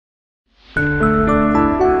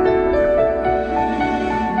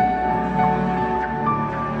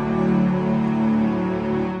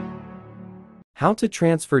How to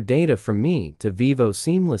transfer data from me to Vivo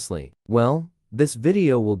seamlessly? Well, this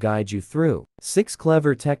video will guide you through 6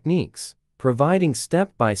 clever techniques, providing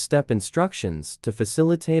step-by-step instructions to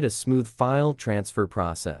facilitate a smooth file transfer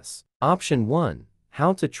process. Option 1.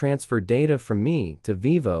 How to transfer data from me to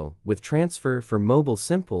Vivo with transfer for mobile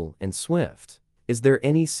simple and swift. Is there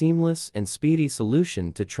any seamless and speedy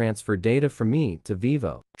solution to transfer data from me to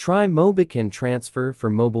Vivo? Try Mobican Transfer for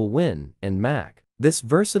mobile Win and Mac. This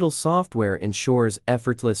versatile software ensures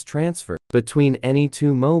effortless transfer between any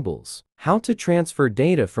two mobiles. How to transfer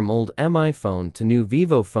data from old Mi phone to new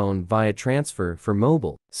Vivo phone via transfer for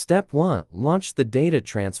mobile. Step 1. Launch the data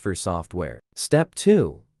transfer software. Step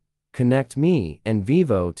 2. Connect Me and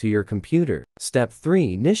Vivo to your computer. Step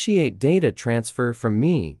 3. Initiate data transfer from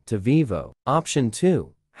Me to Vivo. Option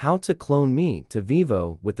 2. How to clone Me to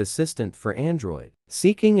Vivo with Assistant for Android.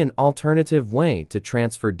 Seeking an alternative way to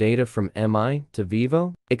transfer data from Mi to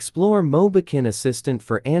Vivo? Explore Mobican Assistant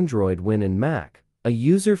for Android Win and Mac, a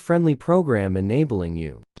user-friendly program enabling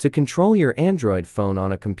you to control your Android phone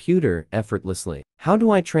on a computer effortlessly. How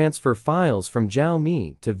do I transfer files from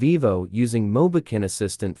Xiaomi to Vivo using Mobican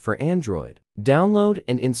Assistant for Android? Download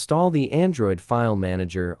and install the Android file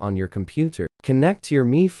manager on your computer. Connect to your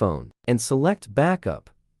Mi phone and select Backup.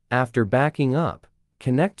 After backing up,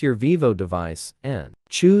 connect your Vivo device and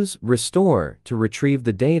choose Restore to retrieve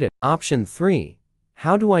the data. Option 3.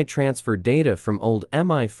 How do I transfer data from old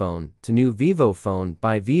Mi phone to new Vivo phone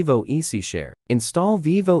by Vivo EasyShare? Install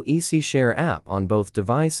Vivo EasyShare app on both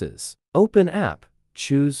devices. Open app,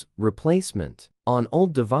 choose Replacement. On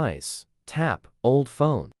old device, tap Old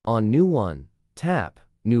phone. On new one, tap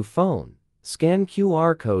New phone. Scan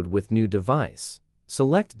QR code with new device.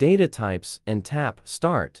 Select data types and tap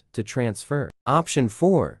Start to transfer. Option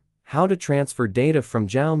 4. How to transfer data from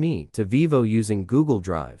Xiaomi to Vivo using Google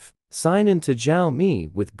Drive. Sign in to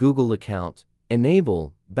Xiaomi with Google account.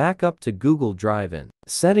 Enable Backup to Google Drive in.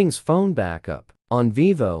 Settings Phone Backup. On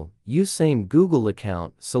Vivo, use same Google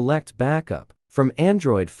account. Select Backup. From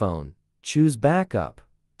Android phone, choose Backup.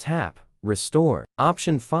 Tap Restore.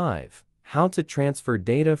 Option 5. How to transfer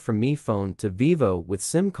data from Mi phone to Vivo with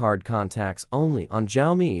SIM card contacts only on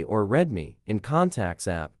Xiaomi or Redmi. In Contacts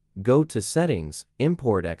app, go to Settings,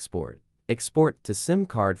 Import Export. Export to SIM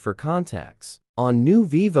card for contacts. On new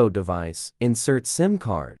Vivo device, insert SIM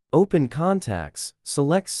card. Open Contacts,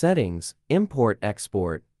 select Settings, Import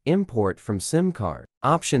Export, Import from SIM card.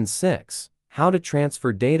 Option 6. How to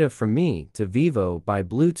transfer data from Mi to Vivo by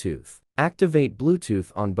Bluetooth. Activate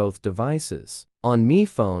Bluetooth on both devices. On Mi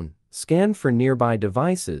phone, scan for nearby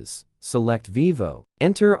devices, select Vivo.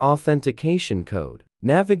 Enter authentication code.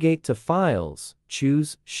 Navigate to Files,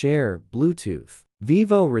 choose Share Bluetooth.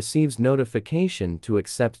 Vivo receives notification to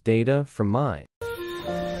accept data from Mi